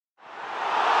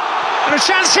And a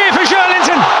chance here for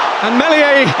Joelinton. And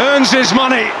Meslier earns his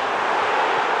money.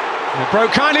 It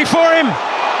broke kindly for him.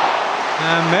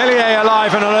 And Meslier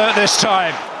alive and alert this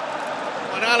time.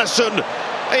 And Alisson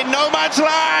in no man's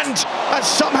land and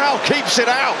somehow keeps it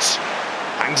out.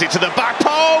 Hangs it to the back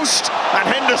post, and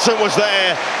Henderson was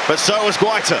there, but so was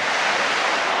Guaita.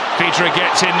 Peter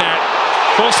gets in there.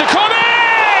 Falls to Corby!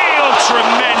 Oh,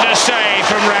 tremendous save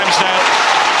from Ramsdale.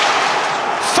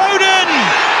 Foden!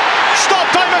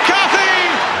 Stopped by McCarthy!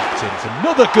 It's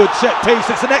another good set piece.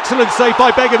 It's an excellent save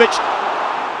by Begovic.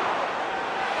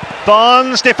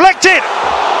 Barnes deflected!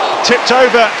 Tipped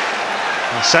over.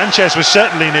 And Sanchez was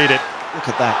certainly needed. Look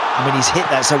at that. I mean, he's hit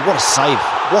that, so what a save.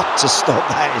 What a stop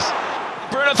that is.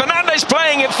 Bruno Fernandes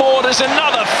playing it forward as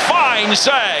another fine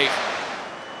save.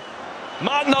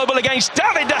 Martin Noble against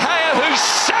David De Gea, who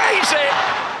saves it.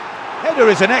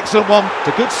 Header is an excellent one.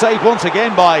 It's a good save once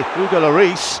again by Hugo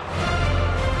Lloris.